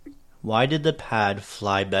Why did the pad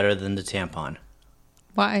fly better than the tampon?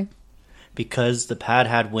 Why? Because the pad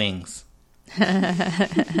had wings. All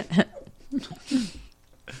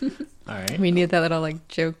right. We need that little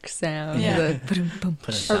joke sound. Yeah. Put a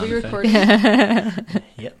Are sound we effect. recording?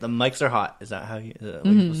 Yeah, the mics are hot. Is that what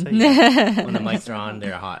you say? Yeah. When the mics are on,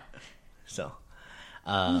 they're hot. So,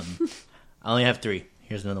 I only have 3.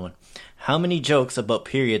 Here's another one. How many jokes about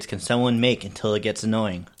periods can someone make until it gets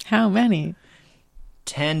annoying? How many?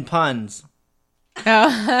 10 puns. Oh.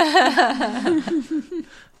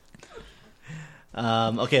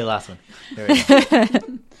 Okay, last one. Here we go.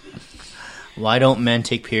 Why don't men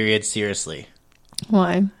take periods seriously?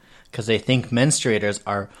 Why? Because they think menstruators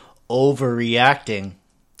are overreacting.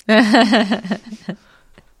 All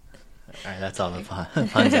right, that's all the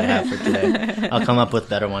puns I have for today. I'll come up with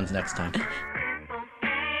better ones next time.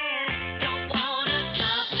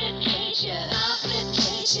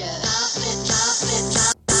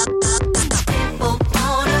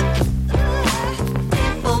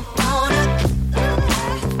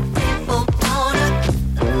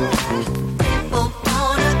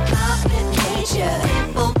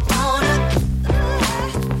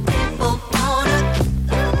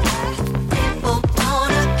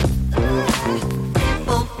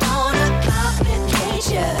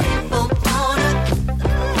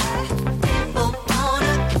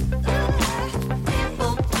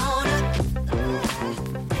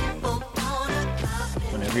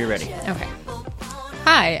 Whenever you're ready. Okay.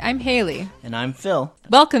 Hi, I'm Haley. And I'm Phil.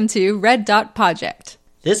 Welcome to Red Dot Project.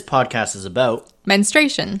 This podcast is about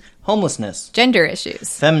Menstruation, homelessness, gender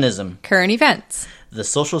issues, feminism, current events, the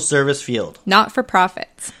social service field,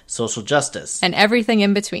 not-for-profits, social justice, and everything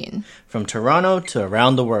in between. from Toronto to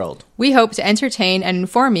around the world. We hope to entertain and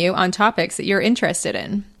inform you on topics that you're interested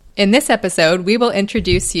in. In this episode, we will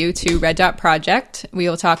introduce you to Red Dot Project. We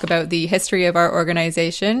will talk about the history of our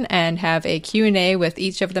organization and have a Q&A with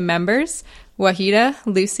each of the members, Wahida,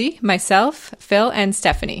 Lucy, myself, Phil, and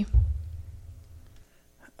Stephanie.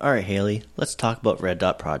 All right, Haley, let's talk about Red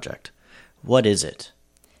Dot Project. What is it?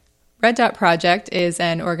 Red Dot Project is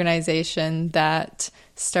an organization that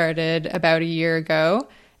started about a year ago,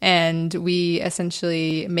 and we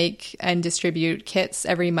essentially make and distribute kits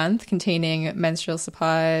every month containing menstrual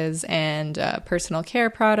supplies and personal care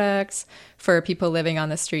products for people living on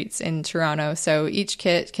the streets in Toronto. So each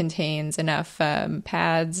kit contains enough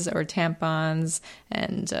pads or tampons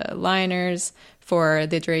and liners for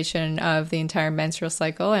the duration of the entire menstrual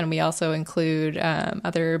cycle. And we also include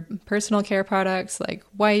other personal care products like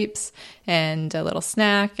wipes and a little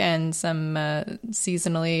snack and some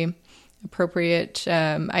seasonally appropriate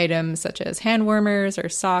items such as hand warmers or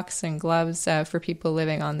socks and gloves for people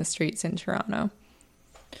living on the streets in Toronto.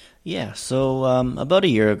 Yeah, so about a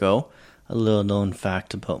year ago, a little known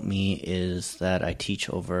fact about me is that I teach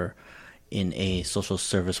over in a social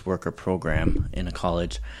service worker program in a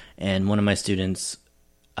college, and one of my students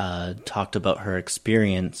talked about her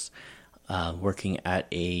experience working at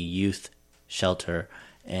a youth shelter,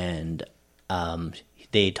 and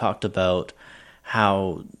they talked about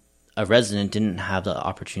how a resident didn't have the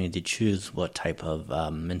opportunity to choose what type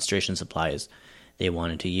of menstruation supplies they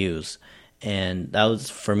wanted to use. And that was,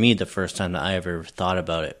 for me, the first time that I ever thought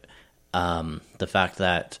about it. The fact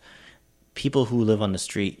that people who live on the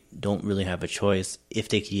street don't really have a choice if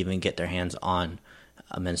they could even get their hands on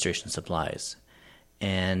menstruation supplies.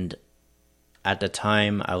 And at the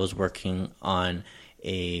time, I was working on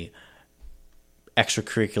a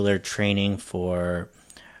extracurricular training for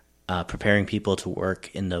preparing people to work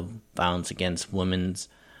in the violence against women's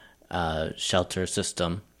shelter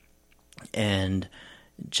system. And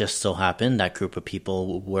just so happened that group of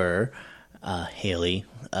people were Haley,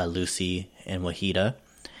 Lucy, and Wahida.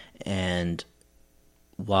 And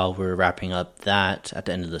while we're wrapping up that at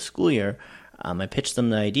the end of the school year, I pitched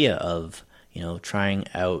them the idea of, trying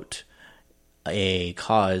out a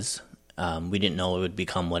cause. We didn't know it would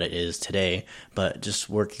become what it is today, but just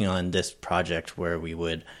working on this project where we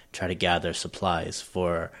would try to gather supplies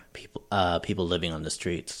for people living on the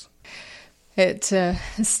streets. It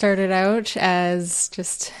started out as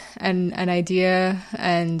just an idea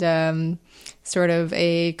and sort of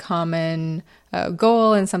a common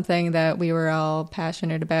goal and something that we were all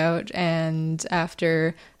passionate about. And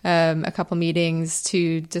after a couple meetings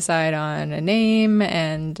to decide on a name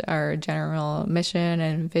and our general mission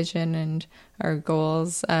and vision and our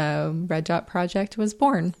goals, Red Dot Project was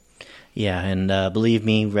born. Yeah, and believe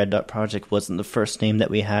me, Red Dot Project wasn't the first name that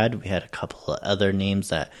we had. We had a couple of other names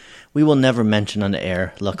that we will never mention on the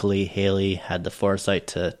air. Luckily, Haley had the foresight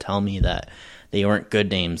to tell me that they weren't good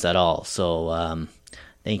names at all. So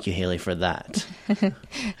thank you, Haley, for that.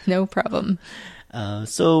 No problem.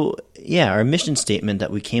 Our mission statement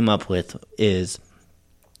that we came up with is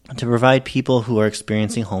to provide people who are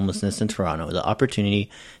experiencing homelessness in Toronto the opportunity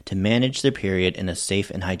to manage their period in a safe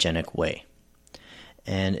and hygienic way.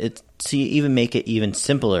 And to even make it even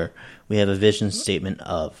simpler, we have a vision statement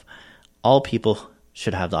of all people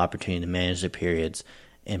should have the opportunity to manage their periods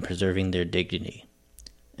and preserving their dignity.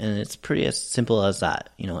 And it's pretty as simple as that.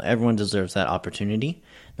 Everyone deserves that opportunity,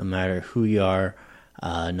 no matter who you are,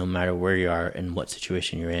 no matter where you are and what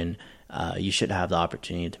situation you're in. You should have the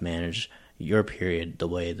opportunity to manage your period the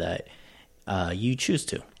way that you choose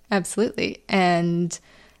to. Absolutely. And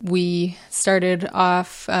we started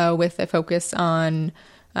off with a focus on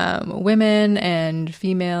women and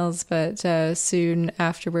females, but soon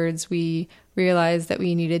afterwards we realized that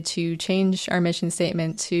we needed to change our mission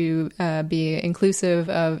statement to be inclusive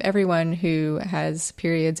of everyone who has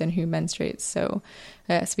periods and who menstruates. So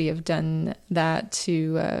yes, we have done that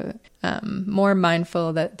to more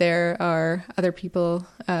mindful that there are other people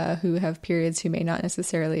who have periods who may not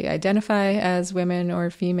necessarily identify as women or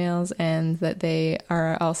females, and that they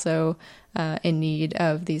are also in need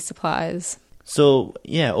of these supplies. So,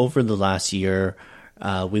 over the last year,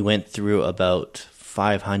 we went through about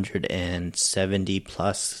 570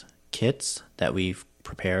 plus kits that we've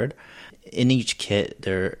prepared. In each kit,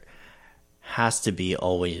 there has to be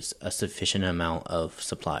always a sufficient amount of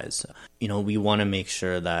supplies. We want to make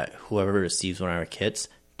sure that whoever receives one of our kits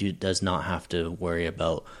does not have to worry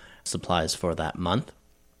about supplies for that month.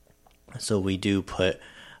 So we do put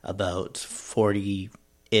about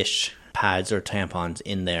 40-ish pads or tampons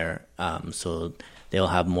in there, so they'll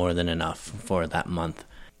have more than enough for that month.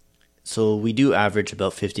 So we do average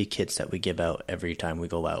about 50 kits that we give out every time we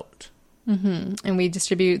go out. Mm-hmm. And we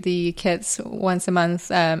distribute the kits once a month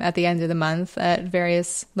at the end of the month at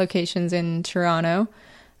various locations in Toronto.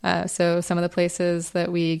 So some of the places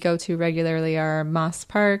that we go to regularly are Moss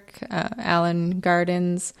Park, Allen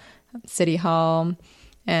Gardens, City Hall,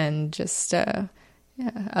 and just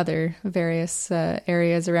other various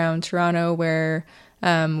areas around Toronto where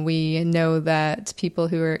we know that people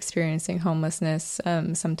who are experiencing homelessness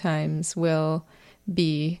sometimes will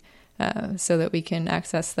be, so that we can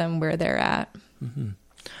access them where they're at. Mm-hmm.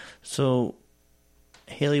 So,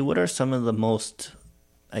 Haley, what are some of the most,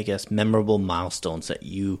 memorable milestones that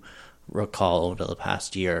you recall over the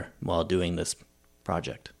past year while doing this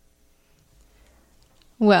project?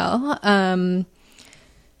 Well,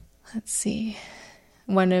 let's see.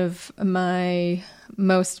 One of my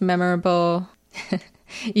most memorable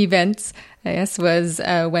events, was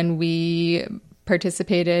when we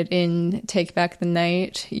participated in Take Back the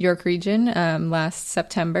Night York Region last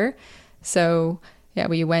September. So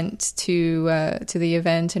we went to the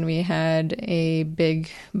event and we had a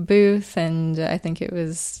big booth, and I think it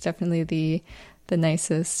was definitely the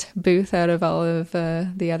nicest booth out of all of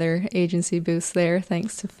the other agency booths there,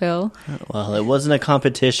 thanks to Phil. Well, it wasn't a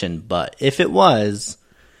competition, but if it was,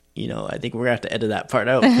 I think we're going to have to edit that part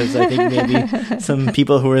out, because I think maybe some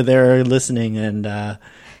people who were there are listening, and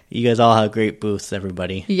you guys all have great booths,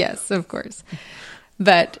 everybody. Yes, of course.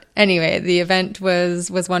 But anyway, the event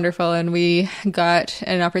was wonderful, and we got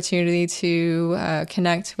an opportunity to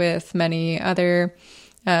connect with many other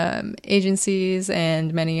agencies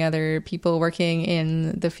and many other people working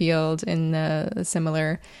in the field in a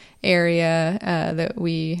similar area that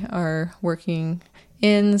we are working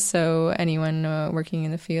in. So anyone working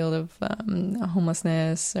in the field of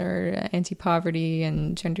homelessness or anti-poverty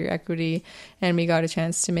and gender equity. And we got a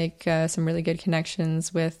chance to make some really good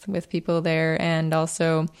connections with people there, and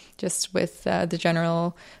also just with the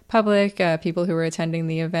general public, people who were attending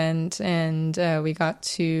the event. And we got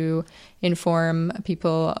to inform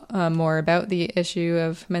people more about the issue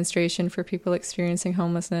of menstruation for people experiencing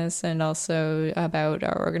homelessness, and also about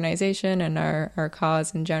our organization and our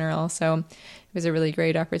cause in general. So it was a really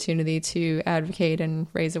great opportunity to advocate and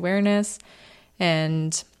raise awareness.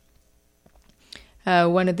 And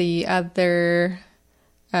one of the other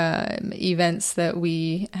events that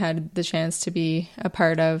we had the chance to be a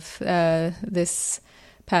part of this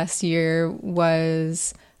past year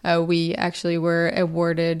was we actually were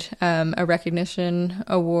awarded a recognition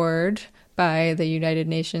award by the United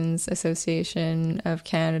Nations Association of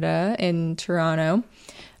Canada in Toronto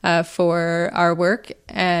for our work.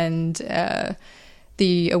 And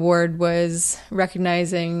the award was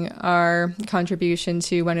recognizing our contribution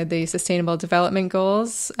to one of the Sustainable Development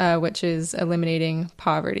Goals, which is eliminating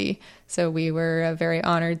poverty. So we were very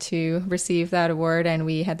honored to receive that award, and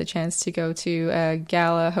we had the chance to go to a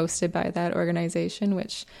gala hosted by that organization,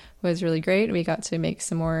 which was really great. We got to make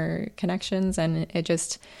some more connections, and it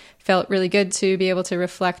just felt really good to be able to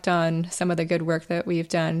reflect on some of the good work that we've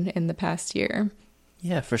done in the past year.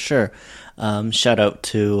 Yeah, for sure. Shout out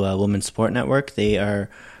to Women's Support Network. They are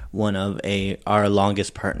one of our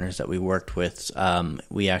longest partners that we worked with.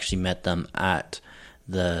 We actually met them at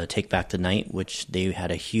the Take Back the Night, which they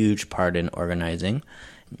had a huge part in organizing.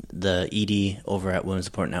 The ED over at Women's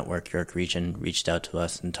Support Network York Region reached out to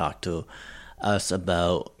us and talked to us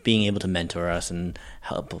about being able to mentor us and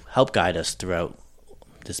help guide us throughout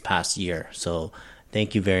this past year. So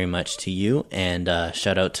thank you very much to you, and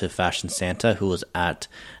shout out to Fashion Santa, who was at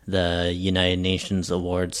the United Nations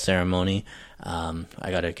Awards ceremony.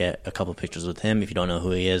 I got to get a couple pictures with him. If you don't know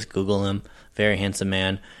who he is, Google him. Very handsome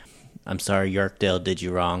man. I'm sorry, Yorkdale did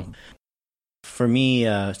you wrong. For me,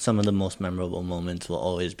 some of the most memorable moments will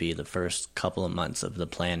always be the first couple of months of the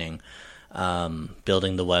planning,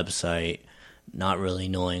 building the website, not really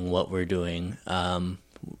knowing what we're doing.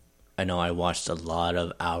 I know I watched a lot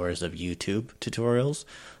of hours of YouTube tutorials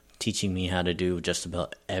teaching me how to do just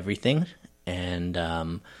about everything. And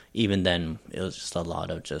even then, it was just a lot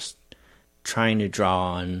of just trying to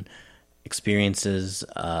draw on experiences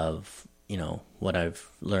of, what I've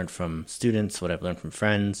learned from students, what I've learned from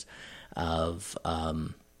friends, of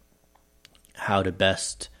how to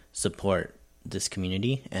best support this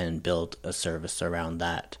community and build a service around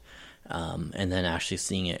that. And then actually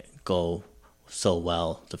seeing it go so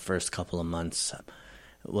well the first couple of months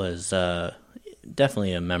was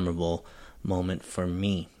definitely a memorable moment for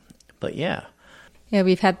me. But yeah,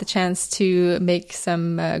 we've had the chance to make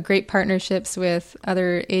some great partnerships with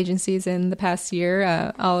other agencies in the past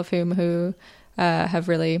year, all of whom have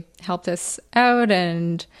really helped us out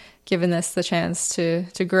and given us the chance to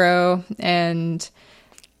grow and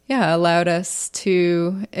allowed us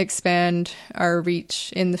to expand our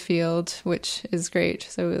reach in the field, which is great,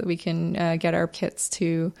 so that we can get our kits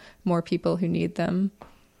to more people who need them.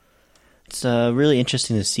 It's really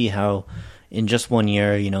interesting to see how in just 1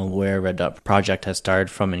 year, where Red Dot Project has started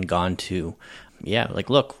from and gone to,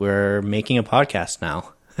 look, we're making a podcast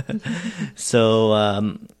now.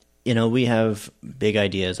 So, we have big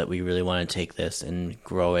ideas that we really want to take this and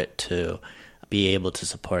grow it to be able to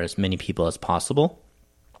support as many people as possible.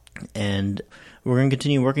 And we're going to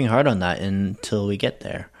continue working hard on that until we get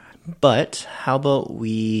there. But how about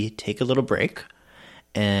we take a little break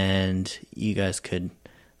and you guys could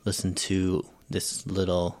listen to this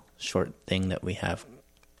little short thing that we have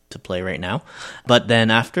to play right now. But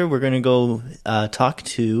then after, we're going to go talk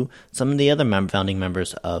to some of the other founding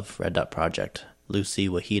members of Red Dot Project, Lucy,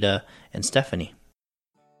 Wahida, and Stephanie.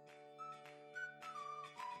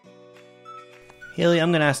 Haley,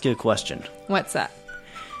 I'm going to ask you a question. What's that?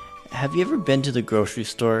 Have you ever been to the grocery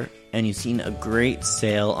store and you've seen a great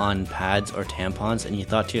sale on pads or tampons and you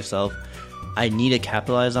thought to yourself, I need to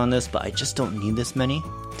capitalize on this, but I just don't need this many?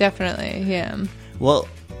 Definitely, yeah. Well,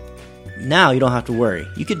 now you don't have to worry.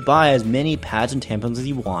 You could buy as many pads and tampons as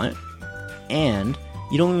you want, and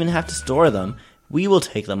you don't even have to store them. We will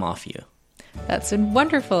take them off you. That's a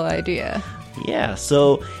wonderful idea. Yeah,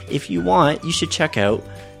 so if you want, you should check out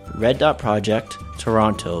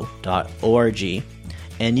red.projecttoronto.org,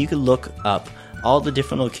 and you can look up all the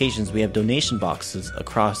different locations. We have donation boxes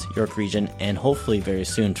across York Region and hopefully very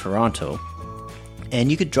soon Toronto.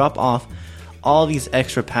 And you could drop off all these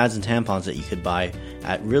extra pads and tampons that you could buy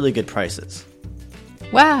at really good prices.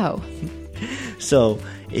 Wow. So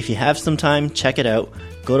if you have some time, check it out.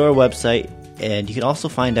 Go to our website, and you can also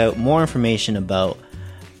find out more information about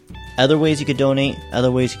other ways you could donate,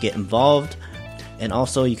 other ways to get involved, and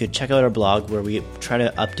also you could check out our blog where we try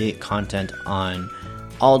to update content on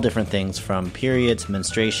all different things from periods,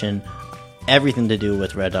 menstruation, everything to do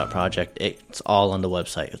with Red Dot Project. It's all on the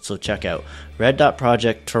website. So check out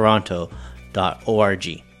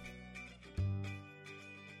red.projecttoronto.org.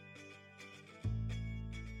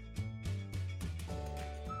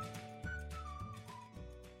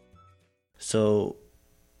 So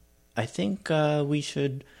I think we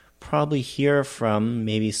should probably hear from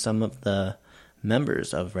maybe some of the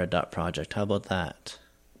members of Red Dot Project. How about that?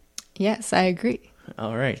 Yes, I agree.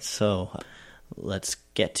 All right, so let's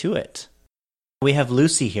get to it. We have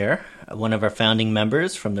Lucy here, one of our founding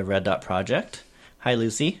members from the Red Dot Project. Hi,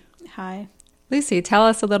 Lucy. Hi. Lucy, tell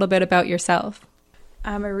us a little bit about yourself.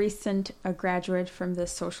 I'm a recent graduate from the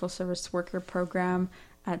Social Service Worker program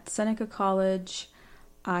at Seneca College.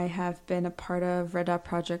 I have been a part of Red Dot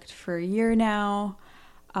Project for a year now.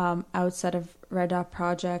 Outside of Red Dot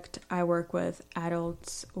Project, I work with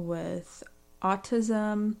adults with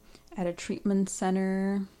autism at a treatment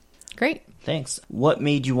center. Great. Thanks. What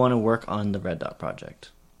made you want to work on the Red Dot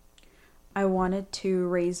Project? I wanted to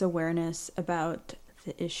raise awareness about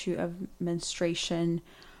the issue of menstruation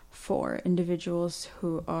for individuals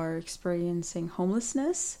who are experiencing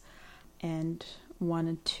homelessness and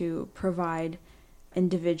wanted to provide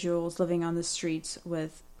individuals living on the streets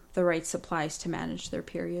with the right supplies to manage their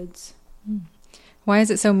periods. Why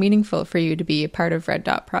is it so meaningful for you to be a part of Red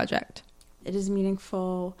Dot Project? It is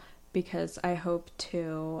meaningful because I hope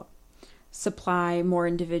to supply more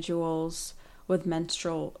individuals with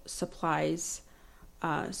menstrual supplies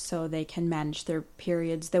so they can manage their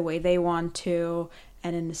periods the way they want to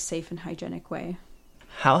and in a safe and hygienic way.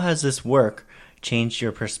 How has this work changed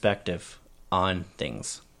your perspective on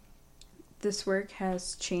things? This work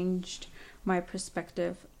has changed my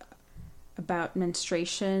perspective about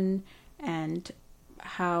menstruation and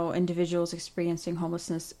how individuals experiencing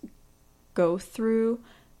homelessness go through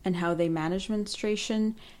and how they manage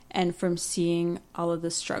menstruation, and from seeing all of the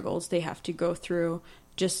struggles they have to go through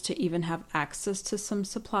just to even have access to some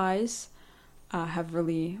supplies have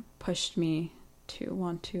really pushed me to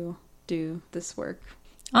want to do this work.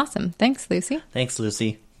 Awesome. Thanks, Lucy. Thanks,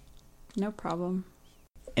 Lucy. No problem.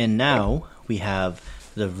 And now we have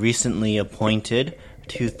the recently appointed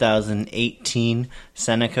 2018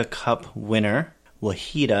 Seneca Cup winner,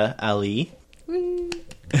 Wahida Ali.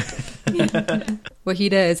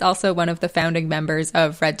 Wahida is also one of the founding members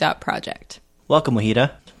of Red Dot Project. Welcome,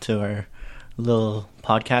 Wahida, to our little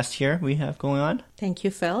podcast here we have going on. Thank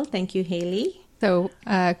you, Phil. Thank you, Haley. So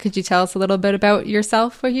could you tell us a little bit about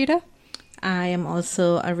yourself, Wahida? I am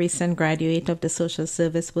also a recent graduate of the Social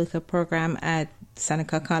Service Worker Program at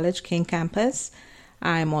Seneca College, King Campus.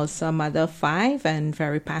 I'm also a mother of 5 and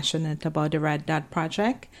very passionate about the Red Dot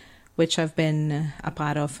Project, which I've been a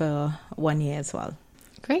part of for 1 year as well.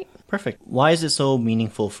 Great. Perfect. Why is it so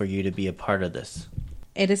meaningful for you to be a part of this?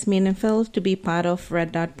 It is meaningful to be part of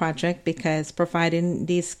Red Dot Project because providing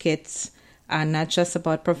these kits are not just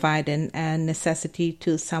about providing a necessity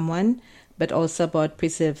to someone, but also about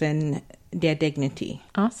preserving their dignity.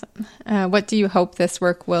 Awesome. What do you hope this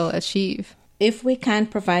work will achieve? If we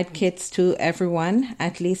can't provide kits to everyone,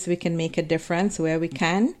 at least we can make a difference where we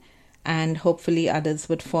can, and hopefully others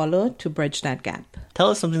would follow to bridge that gap.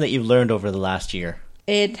 Tell us something that you've learned over the last year.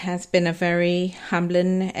 It has been a very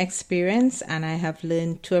humbling experience, and I have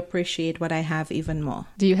learned to appreciate what I have even more.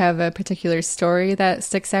 Do you have a particular story that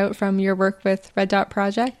sticks out from your work with Red Dot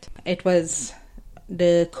Project? It was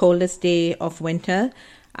the coldest day of winter,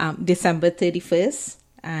 December 31st,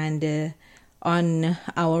 and on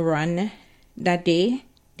our run that day,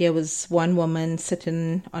 there was one woman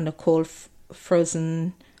sitting on a cold,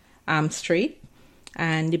 frozen street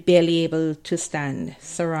and barely able to stand,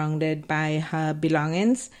 surrounded by her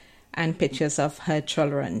belongings and pictures of her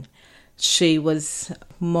children. She was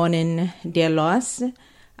mourning their loss,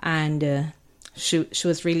 and she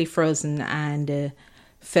was really frozen, and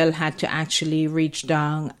Phil had to actually reach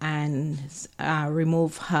down and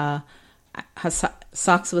remove her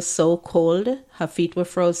socks were so cold, her feet were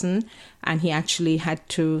frozen, and he actually had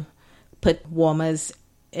to put warmers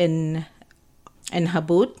in her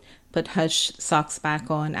boot, put her socks back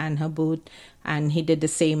on and her boot, and he did the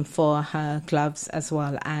same for her gloves as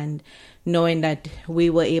well. And knowing that we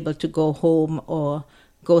were able to go home or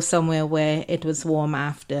go somewhere where it was warm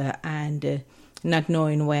after, and not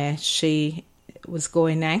knowing where she was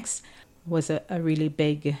going next was a really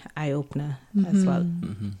big eye-opener as well.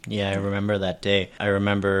 Mm-hmm. Yeah, I remember that day. I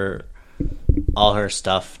remember all her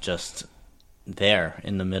stuff just there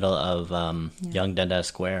in the middle of Young Dundas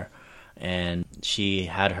Square. And she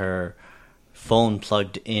had her phone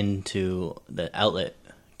plugged into the outlet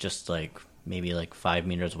just maybe 5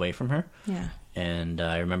 meters away from her. Yeah. And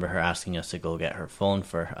I remember her asking us to go get her phone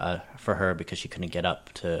for her because she couldn't get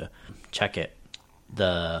up to check it.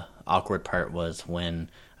 The awkward part was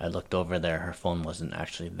when I looked over there, her phone wasn't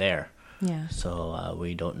actually there. Yeah. So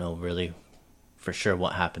we don't know really for sure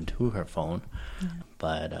what happened to her phone. Yeah.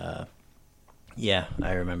 But yeah,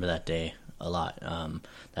 I remember that day a lot.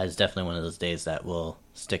 That is definitely one of those days that will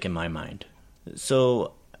stick in my mind.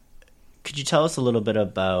 So could you tell us a little bit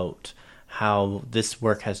about how this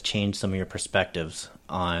work has changed some of your perspectives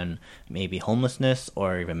on maybe homelessness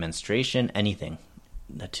or even menstruation, anything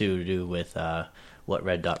to do with what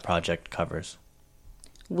Red Dot Project covers?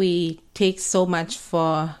 We take so much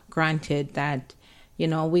for granted that,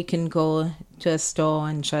 we can go to a store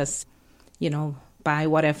and just, buy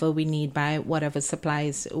whatever we need, buy whatever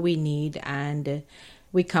supplies we need, and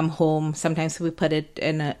we come home. Sometimes we put it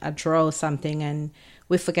in a drawer or something and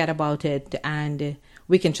we forget about it, and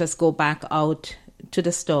we can just go back out to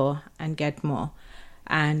the store and get more.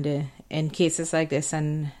 And in cases like this,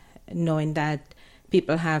 and knowing that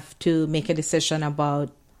people have to make a decision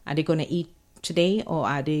about, are they going to eat today or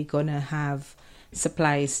are they going to have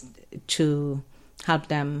supplies to help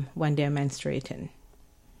them when they're menstruating?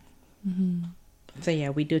 Mm-hmm. So yeah,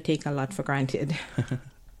 we do take a lot for granted.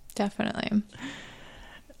 Definitely.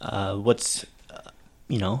 What's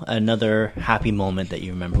another happy moment that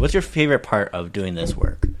you remember? What's your favorite part of doing this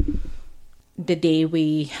work? The day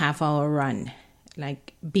we have our run,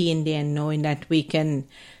 like being there and knowing that we can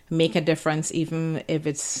make a difference, even if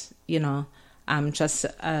it's, just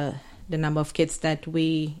the number of kits that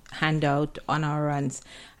we hand out on our runs,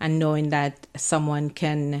 and knowing that someone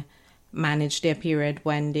can manage their period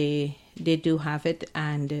when they do have it,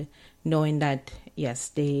 and knowing that, yes,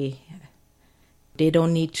 they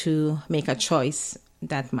don't need to make a choice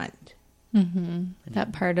that month. Mm-hmm.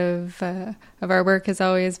 That part of our work is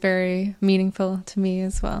always very meaningful to me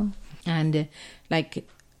as well. And like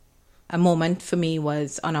a moment for me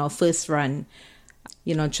was on our first run,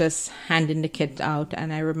 just handing the kit out.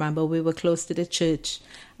 And I remember we were close to the church,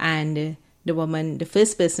 and the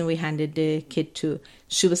first person we handed the kit to,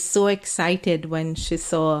 she was so excited when she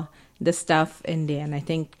saw the stuff in there. And I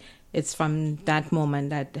think it's from that moment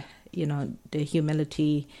that, the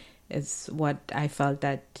humility is what I felt,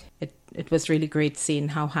 that it was really great seeing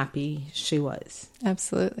how happy she was.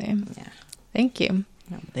 Absolutely. Yeah. Thank you.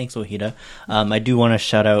 Thanks, Wahida. I do want to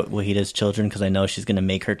shout out Wahida's children because I know she's going to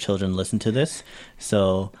make her children listen to this.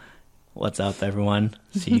 So what's up, everyone?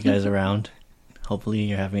 See you guys around. Hopefully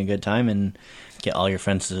you're having a good time, and get all your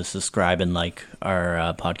friends to subscribe and like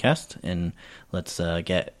our podcast, and let's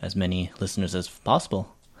get as many listeners as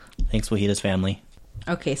possible. Thanks, Wahida's family.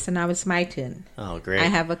 Okay, so now it's my turn. Oh, great. I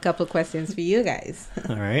have a couple questions for you guys.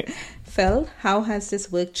 All right. Phil, how has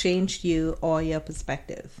this work changed you or your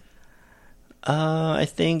perspective? I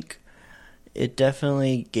think it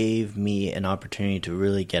definitely gave me an opportunity to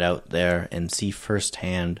really get out there and see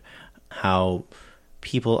firsthand how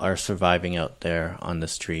people are surviving out there on the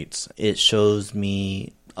streets. It shows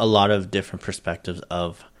me a lot of different perspectives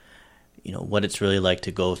of, what it's really like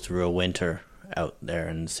to go through a winter out there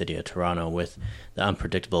in the city of Toronto with the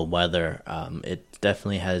unpredictable weather. It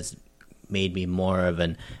definitely has made me more of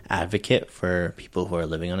an advocate for people who are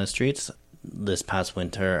living on the streets. This past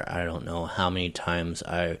winter, I don't know how many times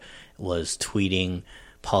I was tweeting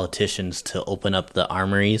politicians to open up the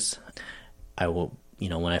armories. I will,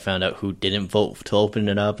 when I found out who didn't vote to open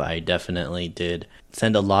it up, I definitely did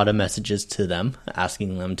send a lot of messages to them,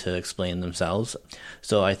 asking them to explain themselves.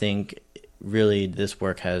 So I think really this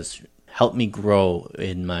work has helped me grow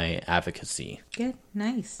in my advocacy. Good,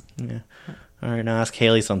 nice. Yeah. All right, now ask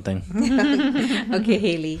Haley something. Okay,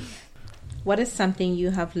 Haley. What is something you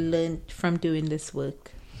have learned from doing this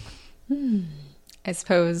work? I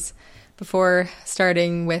suppose before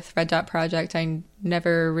starting with Red Dot Project, I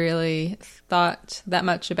never really thought that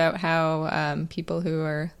much about how people who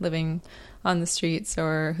are living on the streets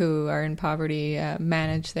or who are in poverty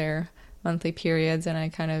manage their monthly periods. And I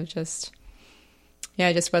kind of just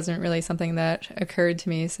wasn't really something that occurred to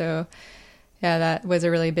me. So yeah, that was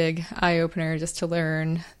a really big eye-opener, just to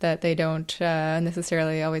learn that they don't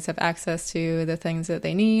necessarily always have access to the things that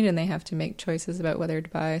they need, and they have to make choices about whether to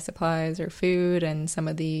buy supplies or food, and some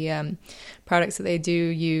of the products that they do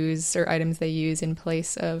use or items they use in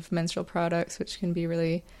place of menstrual products, which can be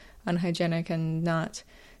really unhygienic and not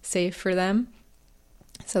safe for them.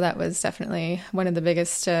 So that was definitely one of the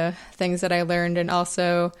biggest things that I learned, and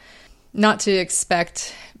also not to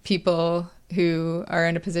expect people who are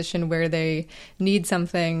in a position where they need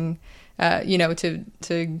something,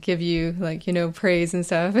 to give you praise and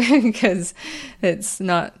stuff, because it's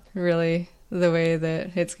not really the way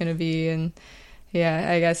that it's going to be. And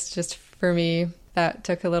yeah, I guess just for me, that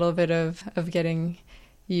took a little bit of getting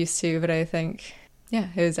used to, but I think, yeah,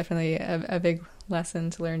 it was definitely a big lesson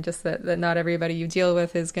to learn, just that not everybody you deal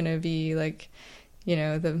with is going to be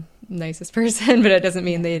the nicest person, but it doesn't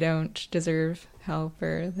mean they don't deserve help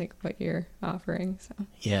or what you're offering. So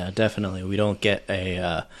yeah, definitely, we don't get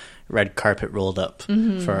a red carpet rolled out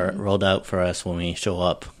for us when we show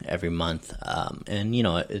up every month, and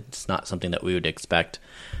it's not something that we would expect.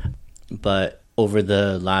 But over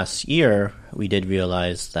the last year, we did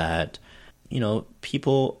realize that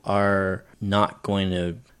people are not going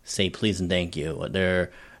to say please and thank you.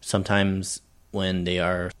 They're sometimes, when they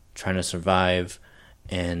are trying to survive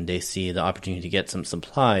and they see the opportunity to get some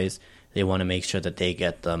supplies, they want to make sure that they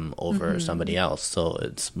get them over somebody else. So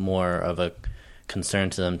it's more of a concern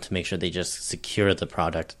to them to make sure they just secure the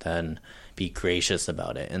product than be gracious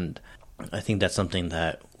about it. And I think that's something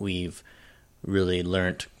that we've really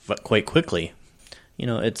learned quite quickly.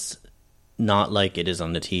 It's not like it is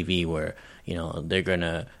on the TV where, they're going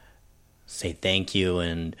to say thank you,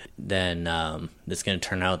 and then it's going to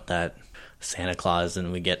turn out that Santa Claus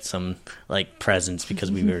and we get some presents because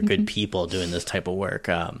we were good people doing this type of work.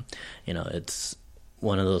 It's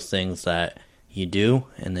one of those things that you do,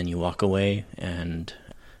 and then you walk away and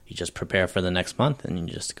you just prepare for the next month and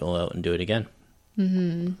you just go out and do it again.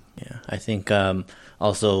 Mm-hmm. Yeah, I think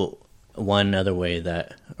also one other way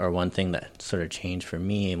that, or one thing that sort of changed for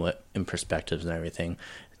me in perspectives and everything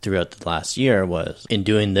throughout the last year was in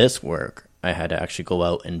doing this work, I had to actually go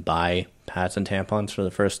out and buy pads and tampons for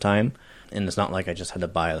the first time. And it's not like I just had to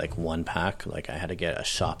buy like one pack. Like I had to get a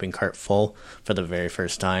shopping cart full for the very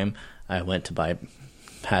first time I went to buy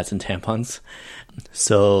pads and tampons.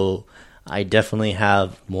 So I definitely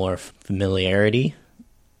have more familiarity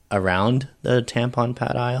around the tampon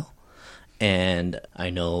pad aisle. And I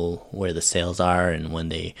know where the sales are and when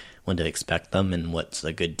to expect them and what's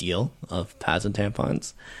a good deal of pads and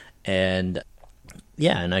tampons. And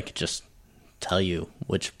yeah, and I could just tell you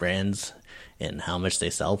which brands and how much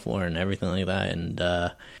they sell for and everything like that. And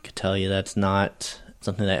I could tell you that's not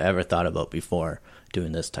something that I ever thought about before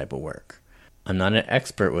doing this type of work. I'm not an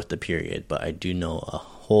expert with the period, but I do know a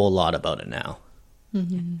whole lot about it now.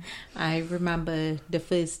 Mm-hmm. I remember the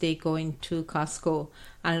first day going to Costco,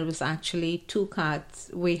 and it was actually 2 carts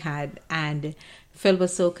we had, and Phil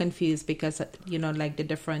was so confused because, like the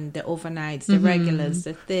overnights, the regulars,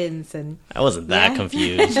 the thins, and I wasn't that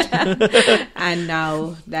confused. And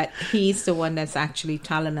now that he's the one that's actually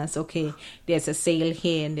telling us, okay, there's a sale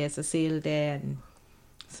here and there's a sale there, and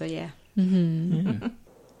so yeah. Mm-hmm. Yeah.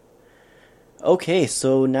 Okay,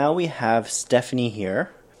 so now we have Stephanie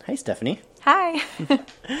here. Hi, Stephanie. Hi.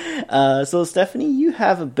 So Stephanie, you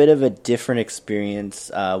have a bit of a different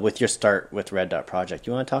experience with your start with Red Dot Project.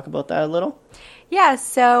 You want to talk about that a little? Yeah,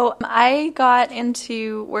 so I got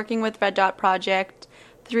into working with Red Dot Project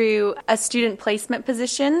through a student placement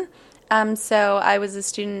position. So I was a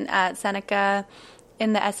student at Seneca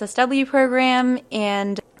in the SSW program,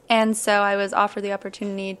 and so I was offered the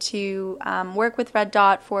opportunity to work with Red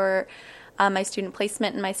Dot for my student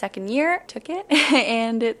placement in my second year. Took it,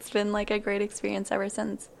 and it's been like a great experience ever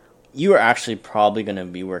since. You were actually probably going to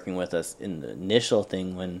be working with us in the initial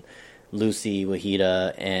thing when Lucy,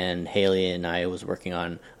 Wahida, and Haley and I was working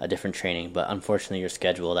on a different training, but unfortunately your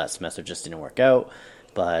schedule that semester just didn't work out.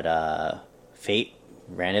 But fate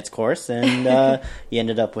ran its course, and you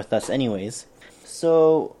ended up with us anyways.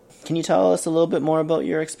 So can you tell us a little bit more about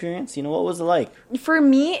your experience? What was it like? For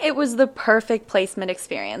me, it was the perfect placement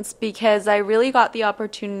experience because I really got the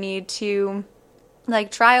opportunity to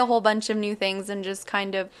try a whole bunch of new things and just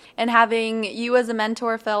and having you as a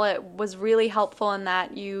mentor, Phil, it was really helpful in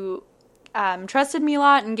that you trusted me a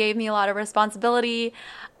lot and gave me a lot of responsibility,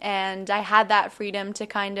 and I had that freedom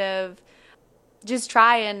to just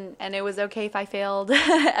try, and it was okay if I failed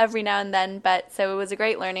every now and then, but so it was a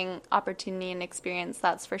great learning opportunity and experience,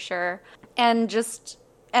 that's for sure. And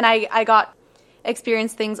I got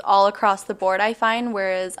experience things all across the board, I find,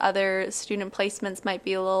 whereas other student placements might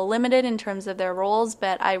be a little limited in terms of their roles,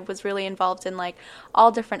 but I was really involved in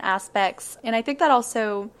all different aspects. And I think that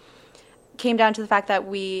also came down to the fact that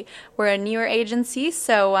we were a newer agency,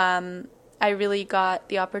 so I really got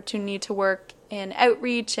the opportunity to work in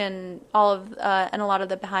outreach and and a lot of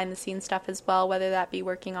the behind the scenes stuff as well, whether that be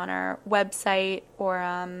working on our website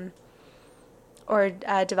or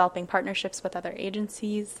developing partnerships with other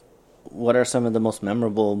agencies. What are some of the most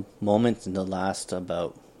memorable moments in the last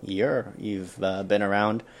about year you've been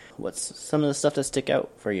around? What's some of the stuff that stick out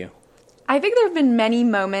for you? I think there have been many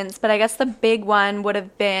moments, but I guess the big one would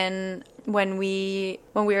have been when we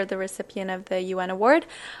were the recipient of the UN award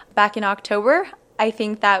back in October. I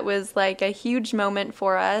think that was a huge moment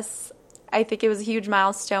for us. I think it was a huge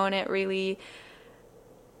milestone. It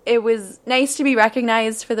was nice to be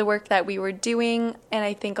recognized for the work that we were doing, and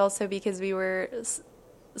I think also because we were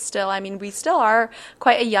we still are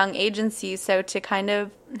quite a young agency, so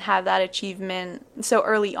to have that achievement so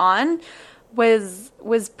early on was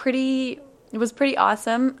pretty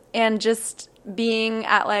awesome. And just being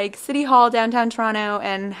at City Hall downtown Toronto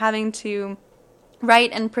and having to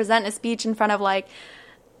write and present a speech in front of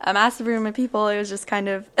a massive room of people, it was just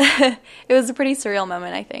it was a pretty surreal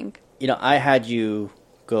moment, I think. I had you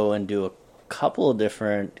go and do a couple of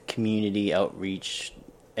different community outreach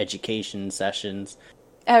education sessions.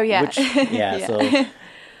 Oh, yeah. Yeah. So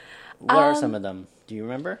what are some of them? Do you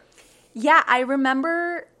remember? Yeah, I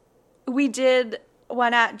remember we did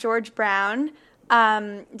one at George Brown,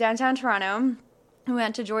 downtown Toronto. We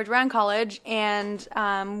went to George Brown College, and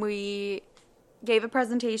we gave a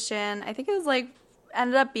presentation. I think it was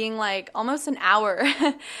ended up being almost an hour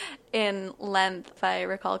in length, if I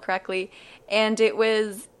recall correctly. And it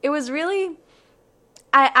was really,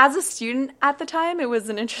 as a student at the time, it was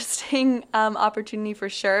an interesting opportunity for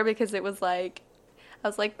sure, because it was I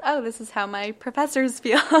was like, oh, this is how my professors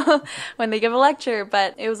feel when they give a lecture.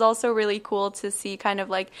 But it was also really cool to see kind of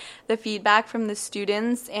like the feedback from the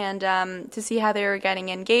students and to see how they were getting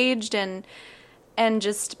engaged and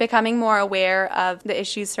just becoming more aware of the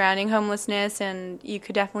issues surrounding homelessness. And you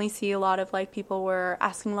could definitely see a lot of like people were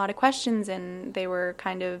asking a lot of questions, and they were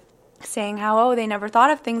kind of saying how, oh, they never thought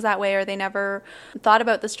of things that way, or they never thought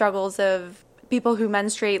about the struggles of people who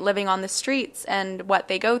menstruate living on the streets and what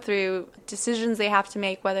they go through, decisions they have to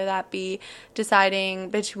make, whether that be deciding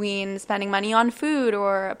between spending money on food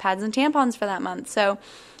or pads and tampons for that month. So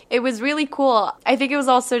it was really cool. I think it was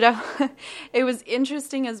also it was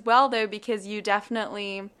interesting as well, though, because you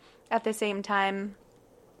definitely, at the same time,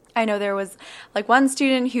 I know there was like one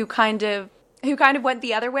student who kind of went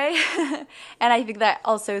the other way. And I think that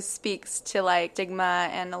also speaks to like stigma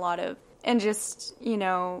and a lot of, and just, you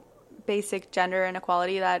know, basic gender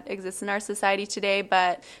inequality that exists in our society today.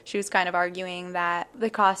 But she was kind of arguing that the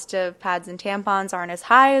cost of pads and tampons aren't as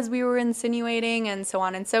high as we were insinuating, and so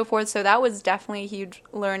on and so forth. So that was definitely a huge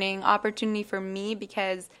learning opportunity for me,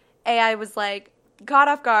 because I was like caught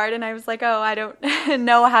off guard, and I was like, oh, I don't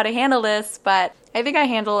know how to handle this, but I think I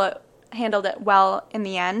handled it well in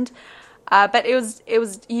the end. But it was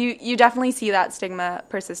you definitely see that stigma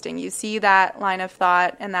persisting. You see that line of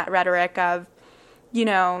thought and that rhetoric of, you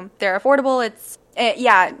know, they're affordable.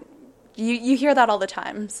 You hear that all the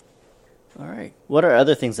time. All right. What are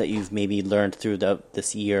other things that you've maybe learned through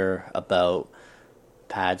this year about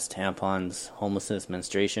pads, tampons, homelessness,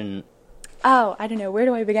 menstruation? Oh, I don't know. Where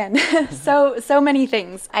do I begin? So many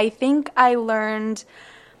things. I think a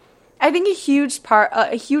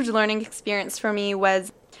huge learning experience for me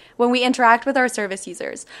was when we interact with our service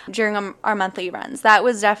users during our monthly runs. That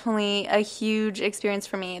was definitely a huge experience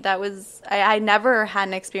for me. I never had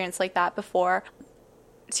an experience like that before.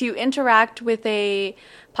 To interact with a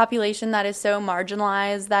population that is so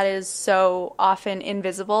marginalized, that is so often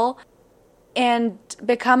invisible, and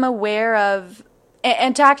become aware of,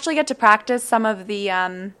 and to actually get to practice some of the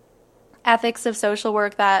ethics of social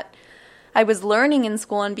work that I was learning in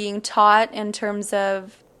school and being taught, in terms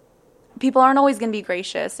of people aren't always going to be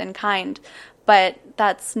gracious and kind, but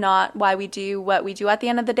that's not why we do what we do at the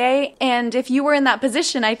end of the day. And if you were in that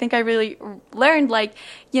position, I think I really learned, like,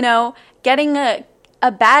 you know, getting a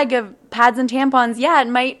bag of pads and tampons, yeah, it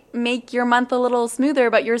might make your month a little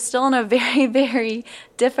smoother, but you're still in a very, very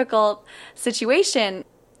difficult situation.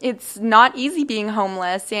 It's not easy being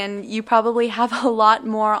homeless, and you probably have a lot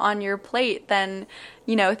more on your plate than,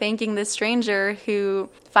 you know, thanking this stranger who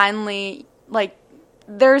finally, like,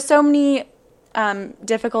 there are so many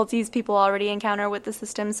difficulties people already encounter with the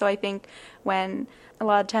system. So I think when a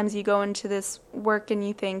lot of times you go into this work and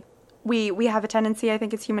you think, we have a tendency, I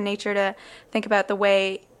think it's human nature, to think about the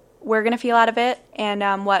way we're going to feel out of it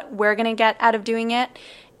and what we're going to get out of doing it.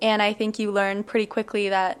 And I think you learn pretty quickly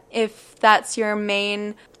that if that's your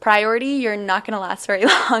main priority, you're not going to last very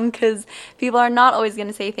long, because people are not always going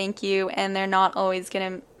to say thank you, and they're not always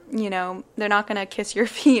going to, you know, they're not going to kiss your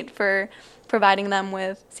feet for providing them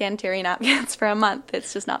with sanitary napkins for a month.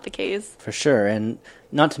 It's just not the case. For sure. And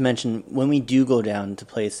not to mention, when we do go down to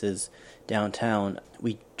places downtown,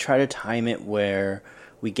 we try to time it where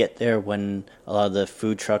we get there when a lot of the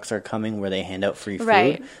food trucks are coming, where they hand out free food.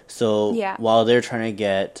 Right. So while they're trying to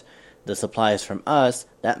get the supplies from us,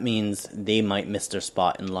 that means they might miss their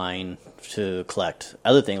spot in line to collect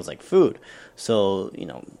other things like food. So, you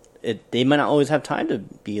know, they might not always have time to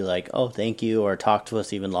be like, oh, thank you, or talk to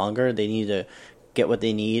us even longer. They need to get what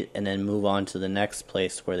they need and then move on to the next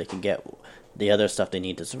place where they can get the other stuff they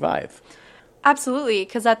need to survive. Absolutely,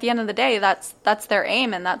 because at the end of the day, that's their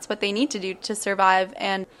aim, and that's what they need to do to survive.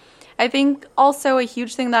 And I think also a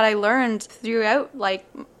huge thing that I learned throughout, like,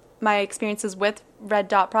 my experiences with Red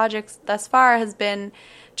Dot projects thus far has been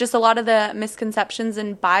just a lot of the misconceptions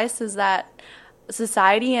and biases that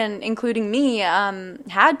society, and including me,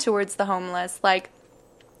 had towards the homeless. Like,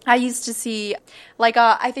 I used to see, like,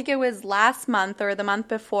 I think it was last month or the month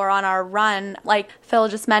before on our run, like Phil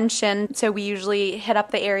just mentioned, so we usually hit up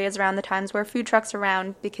the areas around the times where food trucks are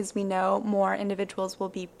around, because we know more individuals will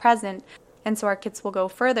be present, and so our kits will go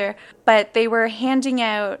further. But they were handing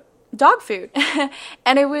out dog food,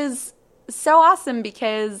 and it was so awesome,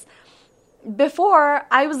 because before,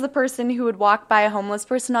 I was the person who would walk by a homeless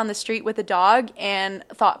person on the street with a dog and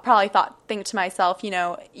think to myself, you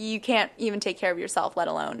know, you can't even take care of yourself, let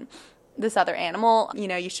alone this other animal. You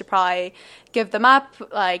know, you should probably give them up.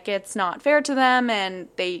 Like, it's not fair to them, and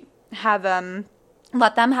they have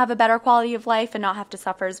let them have a better quality of life and not have to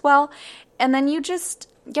suffer as well. And then you just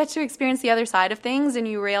get to experience the other side of things, and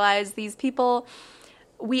you realize these people,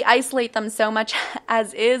 we isolate them so much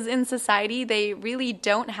as is in society. They really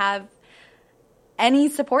don't have any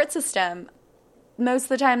support system. Most of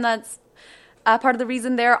the time, that's part of the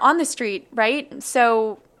reason they're on the street, right?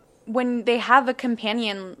 So when they have a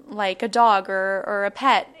companion like a dog or a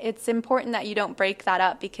pet, it's important that you don't break that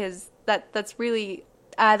up, because that's really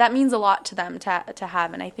that means a lot to them to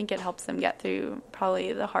have, and I think it helps them get through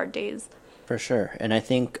probably the hard days. For sure. And I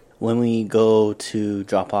think when we go to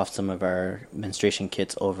drop off some of our menstruation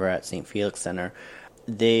kits over at St. Felix Center,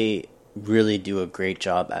 they really do a great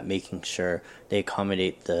job at making sure they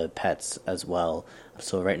accommodate the pets as well.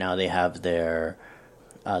 So right now they have their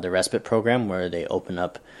the respite program where they open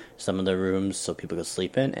up some of the rooms so people can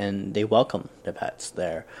sleep in, and they welcome the pets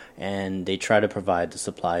there, and they try to provide the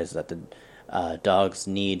supplies that the dogs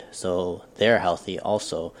need so they're healthy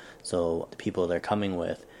also, so the people they're coming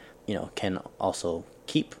with, can also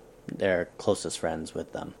keep their closest friends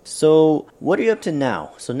with them. So what are you up to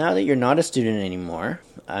now? So now that you're not a student anymore,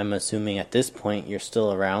 I'm assuming at this point you're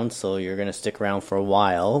still around, so you're going to stick around for a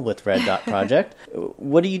while with Red Dot Project.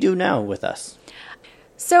 What do you do now with us?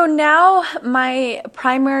 So now my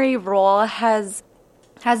primary role has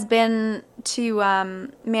been to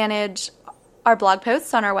manage our blog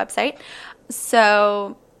posts on our website.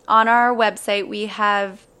 So on our website we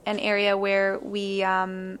have an area where we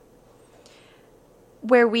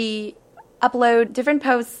upload different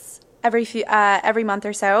posts every month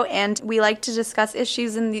or so, and we like to discuss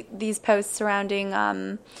issues in these posts surrounding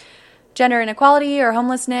gender inequality or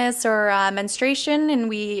homelessness or menstruation, and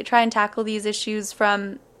we try and tackle these issues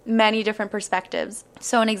from many different perspectives.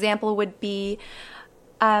 So an example would be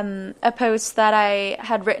a post that I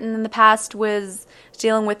had written in the past was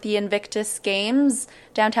dealing with the Invictus Games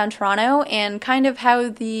downtown Toronto, and kind of how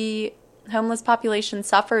the homeless population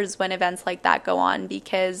suffers when events like that go on,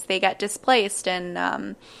 because they get displaced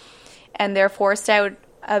and they're forced out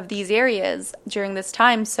of these areas during this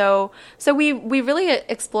time. So we really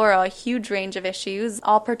explore a huge range of issues,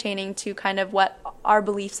 all pertaining to kind of what our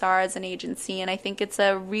beliefs are as an agency. And I think it's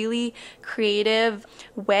a really creative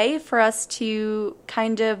way for us to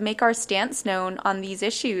kind of make our stance known on these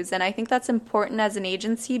issues. And I think that's important as an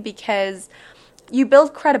agency, because you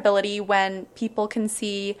build credibility when people can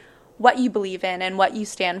see what you believe in and what you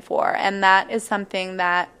stand for. And that is something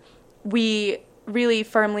that we really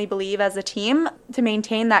firmly believe as a team, to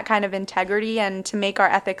maintain that kind of integrity and to make our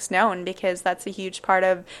ethics known, because that's a huge part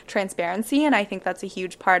of transparency. And I think that's a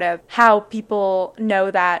huge part of how people know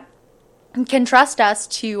that can trust us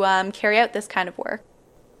to carry out this kind of work.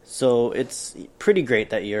 So it's pretty great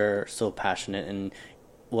that you're so passionate, and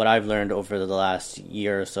what I've learned over the last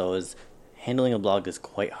year or so is handling a blog is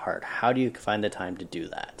quite hard. How do you find the time to do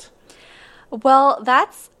that? Well,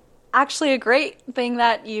 that's actually a great thing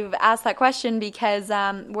that you've asked that question, because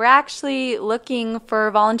we're actually looking for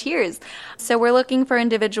volunteers. So we're looking for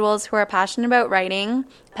individuals who are passionate about writing,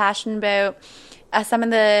 passionate about some of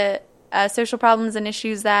the social problems and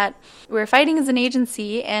issues that we're fighting as an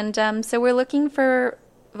agency. And so we're looking for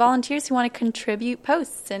volunteers who want to contribute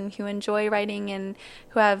posts and who enjoy writing and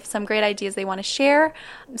who have some great ideas they want to share.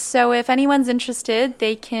 So if anyone's interested,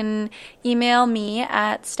 they can email me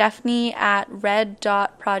at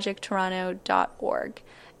stephanie@red.projecttoronto.org.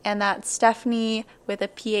 And that's Stephanie with a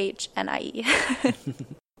PH and IE.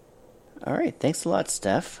 All right. Thanks a lot,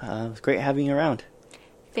 Steph. It was great having you around.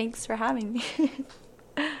 Thanks for having me.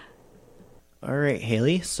 All right,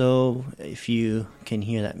 Haley, so if you can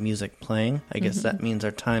hear that music playing, I guess that means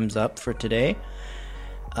our time's up for today.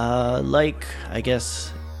 Like, I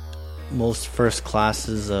guess, most first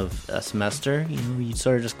classes of a semester, you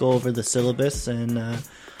sort of just go over the syllabus and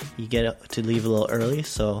you get to leave a little early,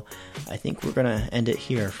 so I think we're going to end it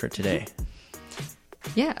here for today.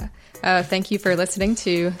 Yeah. Thank you for listening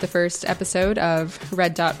to the first episode of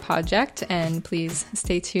Red Dot Project, and please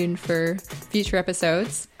stay tuned for future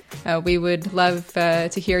episodes. We would love to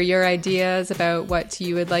hear your ideas about what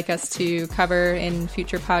you would like us to cover in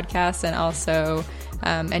future podcasts, and also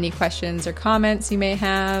any questions or comments you may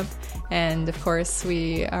have. And of course,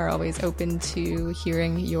 we are always open to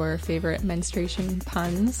hearing your favorite menstruation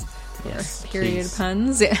puns. Yes, or period please.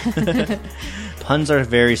 Puns. Puns are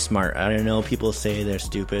very smart. I don't know, people say they're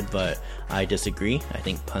stupid, but I disagree. I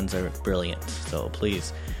think puns are brilliant. So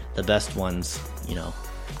please, the best ones,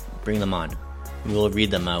 bring them on. We will read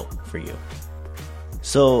them out for you.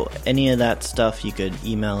 So any of that stuff, you could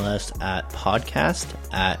email us at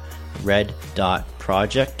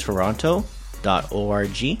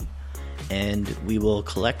podcast@red.projecttoronto.org, and we will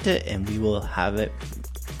collect it and we will have it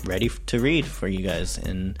ready to read for you guys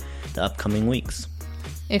in the upcoming weeks.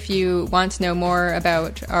 If you want to know more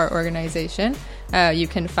about our organization, You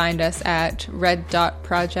can find us at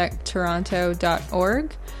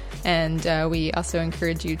red.projecttoronto.org. And we also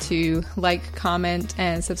encourage you to like, comment,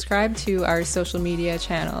 and subscribe to our social media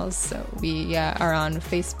channels. So we are on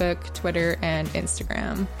Facebook, Twitter, and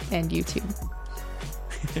Instagram, and YouTube.